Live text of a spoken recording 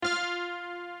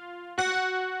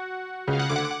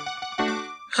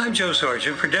I'm Joe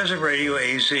Sargent for Desert Radio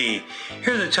AZ. Here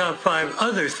are the top 5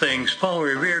 other things Paul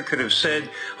Revere could have said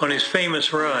on his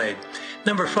famous ride.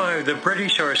 Number 5, the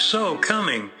British are so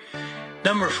coming.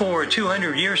 Number 4,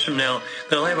 200 years from now,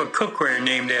 they'll have a cookware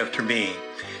named after me.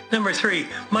 Number 3,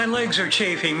 my legs are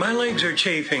chafing, my legs are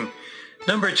chafing.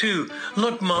 Number 2,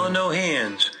 look, Ma, no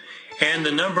hands. And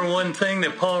the number 1 thing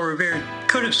that Paul Revere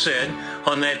could have said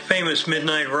on that famous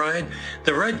midnight ride,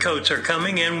 the Redcoats are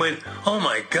coming in with, oh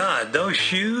my God, those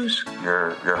shoes?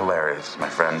 You're hilarious, my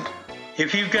friend.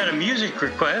 If you've got a music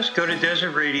request, go to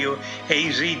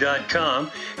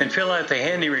desertradioaz.com and fill out the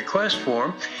handy request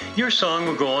form. Your song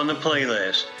will go on the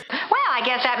playlist. Well, I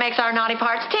guess that makes our naughty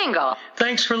parts tingle.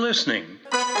 Thanks for listening.